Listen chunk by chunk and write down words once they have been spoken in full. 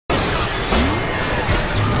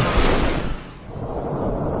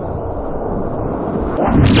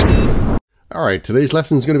All right, today's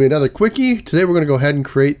lesson is going to be another quickie. Today we're going to go ahead and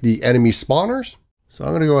create the enemy spawners. So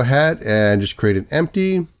I'm going to go ahead and just create an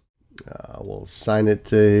empty. We'll assign it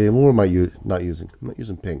to, what am I not using? I'm not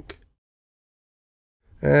using pink.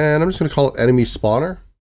 And I'm just going to call it enemy spawner.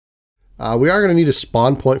 We are going to need a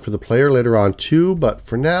spawn point for the player later on too, but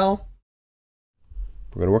for now,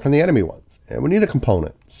 we're going to work on the enemy ones. And we need a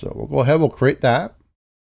component. So we'll go ahead, we'll create that,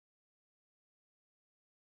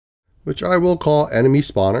 which I will call enemy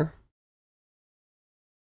spawner.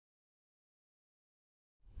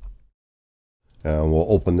 And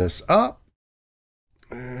we'll open this up.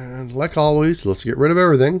 And like always, let's get rid of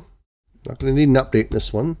everything. Not going to need an update in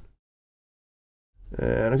this one.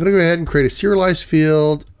 And I'm going to go ahead and create a serialized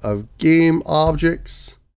field of game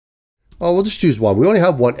objects. Oh, we'll just choose one. We only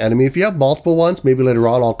have one enemy. If you have multiple ones, maybe later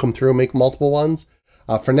on I'll come through and make multiple ones.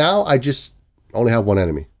 For now, I just only have one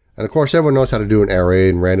enemy. And of course, everyone knows how to do an array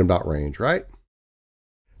and random.range, right?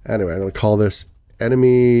 Anyway, I'm going to call this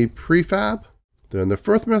enemy prefab. Then the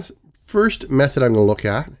first method I'm going to look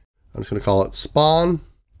at, I'm just going to call it spawn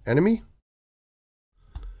enemy.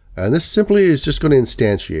 And this simply is just going to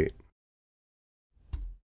instantiate.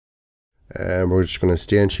 And we're just going to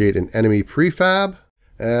instantiate an enemy prefab.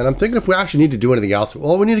 And I'm thinking if we actually need to do anything else,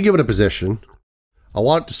 well, we need to give it a position. I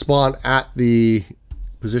want it to spawn at the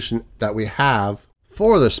position that we have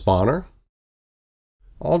for the spawner.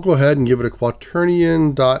 I'll go ahead and give it a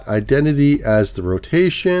quaternion.identity as the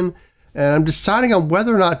rotation. And I'm deciding on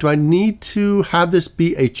whether or not do I need to have this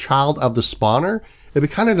be a child of the spawner. It'd be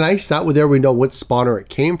kind of nice that way there we know what spawner it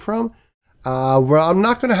came from. Well, I'm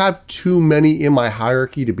not going to have too many in my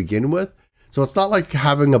hierarchy to begin with. So it's not like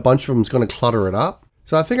having a bunch of them is going to clutter it up.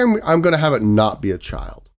 So I think I'm going to have it not be a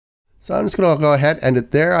child. So I'm just going to go ahead and end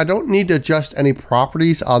it there. I don't need to adjust any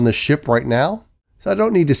properties on the ship right now. So I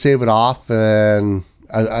don't need to save it off and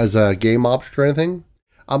as a game object or anything.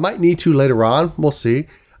 I might need to later on. We'll see.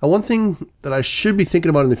 And one thing that I should be thinking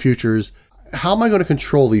about in the future is how am I going to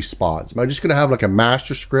control these spawns? Am I just going to have like a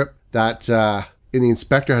master script that in the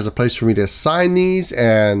inspector has a place for me to assign these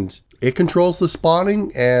and it controls the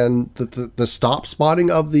spawning and the stop spawning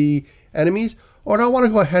of the enemies? Or do I want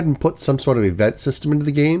to go ahead and put some sort of event system into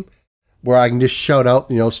the game where I can just shout out,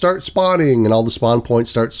 you know, start spawning, and all the spawn points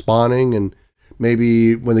start spawning, and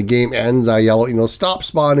maybe when the game ends, I yell, you know, stop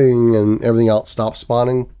spawning, and everything else stops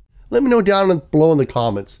spawning. Let me know down below in the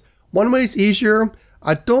comments. One way is easier.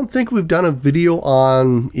 I don't think we've done a video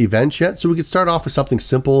on events yet, so we could start off with something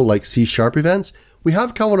simple like C# events. We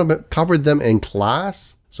have covered them in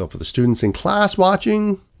class. So for the students in class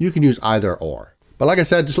watching, you can use either or. But like I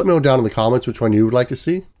said, just let me know down in the comments which one you would like to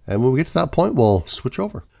see. And when we get to that point, we'll switch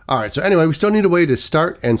over. All right, so anyway, we still need a way to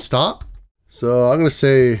start and stop. So I'm going to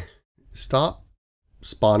say stop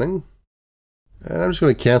spawning. And I'm just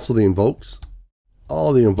going to cancel the invokes.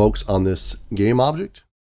 All the invokes on this game object,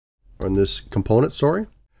 or in this component, sorry.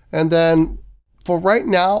 And then for right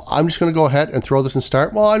now, I'm just going to go ahead and throw this in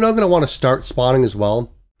start. Well, I know I'm going to want to start spawning as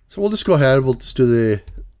well. So we'll just go ahead, we'll just do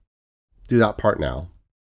that part now.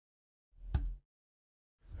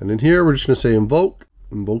 And in here, we're just going to say invoke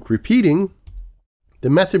repeating the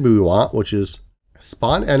method we want, which is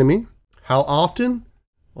spawn enemy. How often?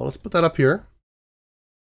 Well, let's put that up here.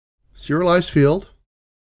 Serialized field,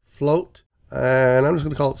 float, and I'm just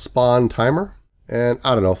going to call it spawn timer. And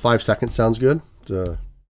I don't know, 5 seconds sounds good to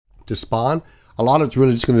spawn. A lot of it's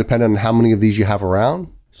really just going to depend on how many of these you have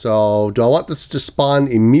around. So do I want this to spawn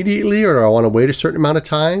immediately, or do I want to wait a certain amount of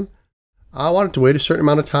time? I want it to wait a certain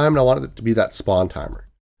amount of time, and I want it to be that spawn timer.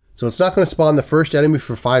 So it's not going to spawn the first enemy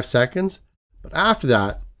for 5 seconds, but after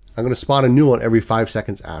that, I'm going to spawn a new one every 5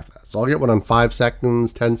 seconds after that. So I'll get one on 5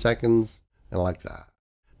 seconds, 10 seconds, and like that.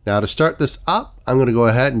 Now to start this up, I'm going to go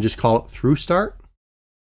ahead and just call it through start.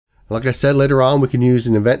 And like I said, later on, we can use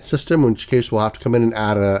an event system, in which case we'll have to come in and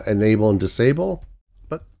add a enable and disable,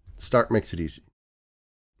 but start makes it easy.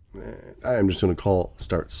 And I'm just going to call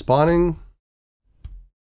start spawning.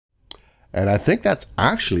 And I think that's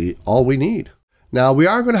actually all we need. Now we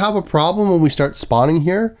are going to have a problem when we start spawning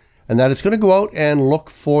here, and that it's going to go out and look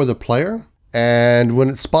for the player. And when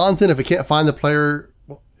it spawns in, if it can't find the player,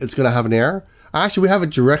 it's going to have an error. Actually, we have it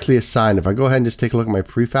directly assigned. If I go ahead and just take a look at my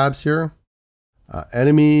prefabs here,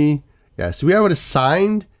 enemy, yeah, so we have it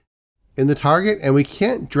assigned in the target, and we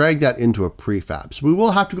can't drag that into a prefab. So we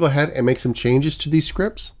will have to go ahead and make some changes to these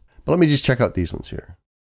scripts. But let me just check out these ones here.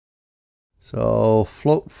 So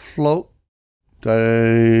float,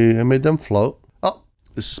 I made them float. Oh,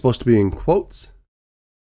 this is supposed to be in quotes.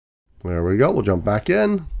 There we go. We'll jump back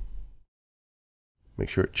in. Make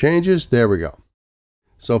sure it changes. There we go.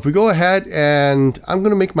 So if we go ahead and I'm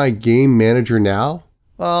going to make my game manager now.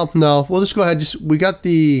 Well, no, we'll just go ahead. We got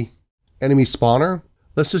the enemy spawner.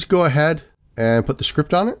 Let's just go ahead and put the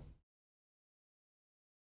script on it.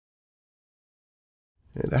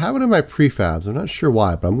 And I have it in my prefabs. I'm not sure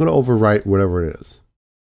why, but I'm going to overwrite whatever it is.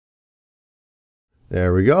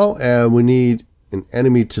 There we go. And we need an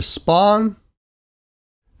enemy to spawn.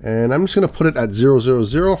 And I'm just going to put it at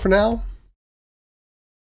 000 for now.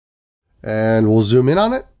 And we'll zoom in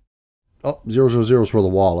on it. Oh, 000 is where the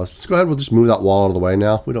wall is. Let's go ahead. We'll just move that wall out of the way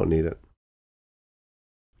now. We don't need it.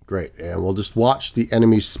 Great. And we'll just watch the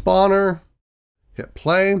enemy spawner. Hit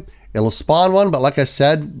play. It'll spawn one, but like I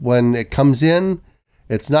said, when it comes in,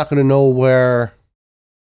 it's not going to know where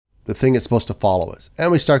the thing it's supposed to follow is.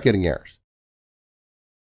 And we start getting errors.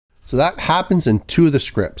 So that happens in 2 of the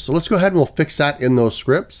scripts. So let's go ahead and we'll fix that in those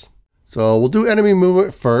scripts. So we'll do enemy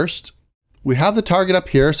movement first. We have the target up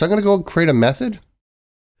here. So I'm going to go and create a method.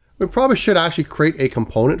 We probably should actually create a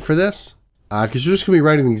component for this because you're just going to be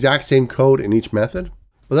writing the exact same code in each method.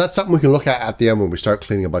 But that's something we can look at the end when we start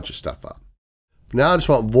cleaning a bunch of stuff up. Now I just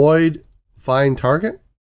want void find target.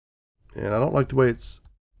 And I don't like the way it's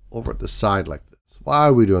over at the side like this. Why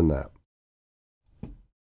are we doing that?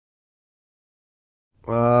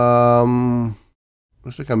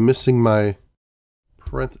 Looks like I'm missing my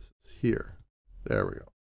parentheses here. There we go.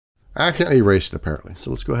 I accidentally erased it apparently. So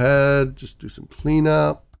let's go ahead, just do some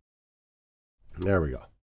cleanup. There we go.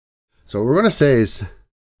 So what we're going to say is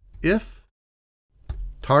if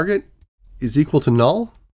target is equal to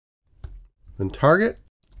null, then target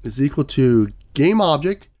is equal to game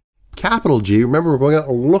object, capital G. Remember, we're going out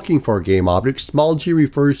looking for a game object. Small g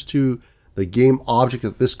refers to the game object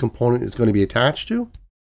that this component is going to be attached to.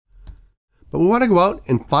 But we want to go out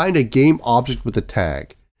and find a game object with a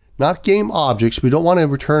tag. Not game objects. We don't want to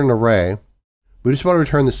return an array. We just want to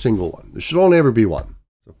return the single one. There should only ever be one.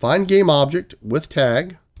 So find game object with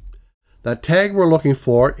tag. That tag we're looking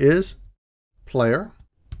for is player.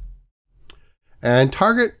 And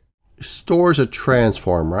target stores a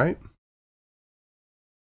transform, right?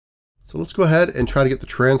 So let's go ahead and try to get the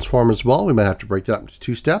transform as well. We might have to break that up into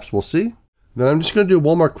 2 steps. We'll see. Then I'm just going to do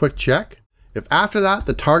one more quick check. If after that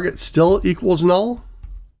the target still equals null,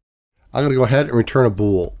 I'm going to go ahead and return a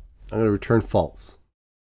bool. I'm going to return false.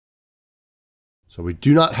 So we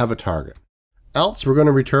do not have a target. Else we're going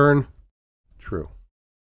to return true.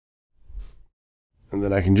 And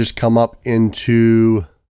then I can just come up into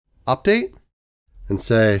update and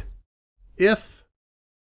say if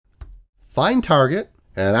find target,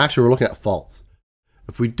 and actually we're looking at false.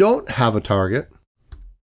 If we don't have a target,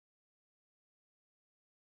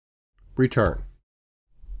 return.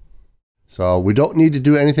 So we don't need to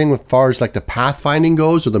do anything as far as like the pathfinding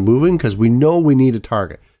goes or the moving because we know we need a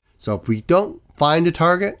target. So if we don't find a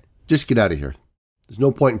target, just get out of here. There's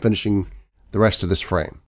no point in finishing the rest of this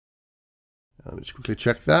frame. Let me just quickly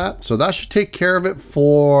check that. So that should take care of it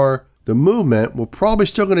for the movement. We're probably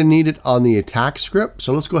still going to need it on the attack script.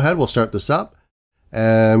 So let's go ahead. We'll start this up.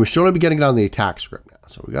 And we should only be getting it on the attack script now.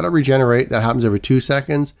 So we got to regenerate. That happens every 2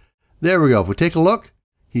 seconds. There we go. If we take a look,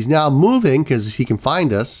 he's now moving because he can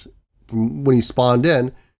find us from when he spawned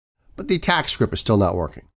in, but the attack script is still not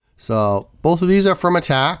working. So both of these are from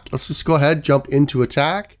attack. Let's just go ahead, jump into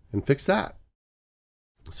attack and fix that.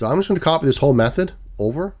 So I'm just going to copy this whole method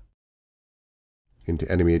over into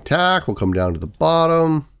enemy attack. We'll come down to the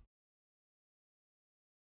bottom,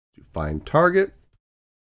 to find target,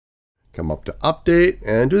 come up to update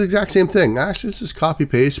and do the exact same thing. Actually, it's just copy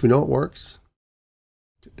paste. We know it works.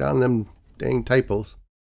 Get down them dang typos.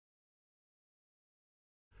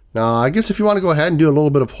 Now, I guess if you want to go ahead and do a little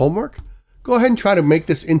bit of homework, go ahead and try to make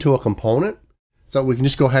this into a component so we can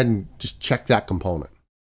just go ahead and just check that component.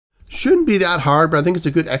 Shouldn't be that hard, but I think it's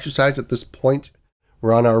a good exercise at this point.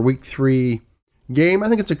 We're on our week 3 game. I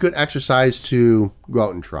think it's a good exercise to go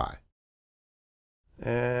out and try.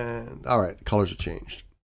 And all right, the colors are changed.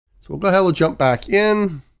 So we'll go ahead, we'll jump back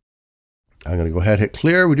in. I'm going to go ahead, hit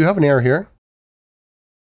clear. We do have an error here.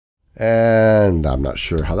 And I'm not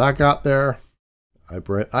sure how that got there.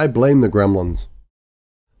 I blame the gremlins.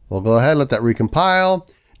 We'll go ahead, let that recompile.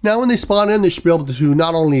 Now when they spawn in, they should be able to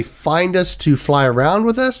not only find us to fly around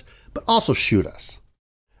with us, but also shoot us.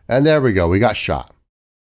 And there we go, we got shot.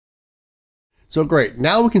 So great,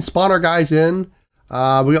 now we can spawn our guys in. We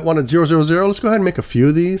got one at 000. Let's go ahead and make a few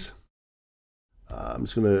of these. I'm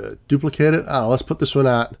just gonna duplicate it. Let's put this one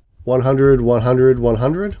at 100, 100,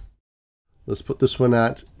 100. Let's put this one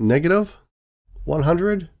at negative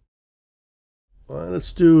 100.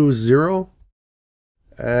 Let's do 0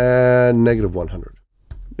 and negative 100.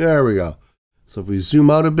 There we go. So if we zoom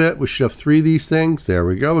out a bit, we should have 3 of these things. There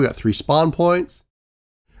we go. We got 3 spawn points.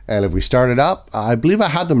 And if we start it up, I believe I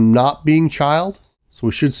had them not being child. So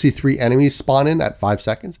we should see 3 enemies spawn in at 5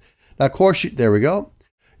 seconds. Now, of course, there we go.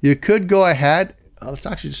 You could go ahead. Let's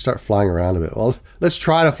actually just start flying around a bit. Well, let's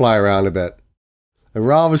try to fly around a bit. And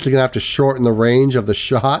we're obviously going to have to shorten the range of the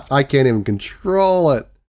shots. I can't even control it.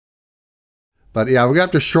 But yeah, we're going to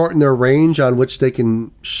have to shorten their range on which they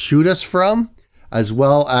can shoot us from. As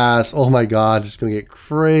well as, oh my God, it's going to get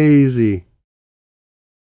crazy.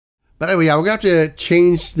 But anyway, yeah, we're going to have to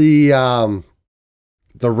change the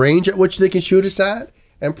range at which they can shoot us at.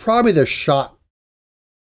 And probably their shot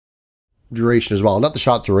duration as well. Not the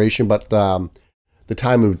shot duration, but the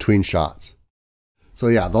time in between shots. So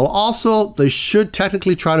yeah, they should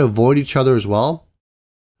technically try to avoid each other as well.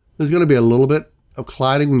 There's going to be a little bit of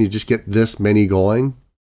colliding when you just get this many going.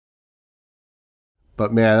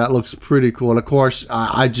 But man, that looks pretty cool. And of course,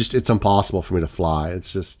 it's impossible for me to fly.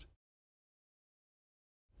 It's just,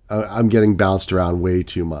 I'm getting bounced around way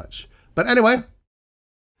too much. But anyway,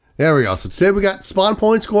 there we go. So today we got spawn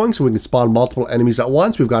points going so we can spawn multiple enemies at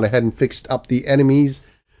once. We've gone ahead and fixed up the enemies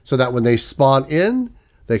so that when they spawn in,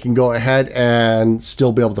 they can go ahead and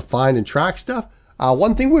still be able to find and track stuff.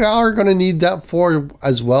 One thing we are going to need that for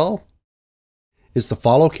as well is the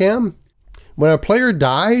follow cam. When a player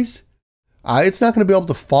dies, it's not going to be able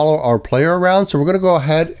to follow our player around. So we're going to go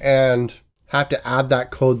ahead and have to add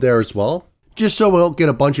that code there as well, just so we don't get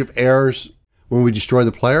a bunch of errors when we destroy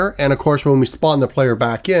the player. And of course, when we spawn the player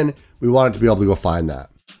back in, we want it to be able to go find that.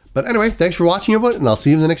 But anyway, thanks for watching everyone, and I'll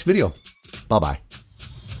see you in the next video. Bye-bye.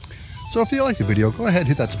 So if you liked the video, go ahead and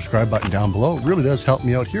hit that subscribe button down below. It really does help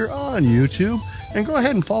me out here on YouTube. And go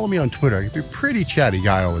ahead and follow me on Twitter. You'd be a pretty chatty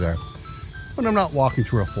guy over there when I'm not walking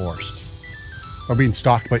through a forest or being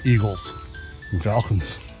stalked by eagles and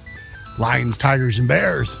falcons, lions, tigers, and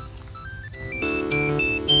bears.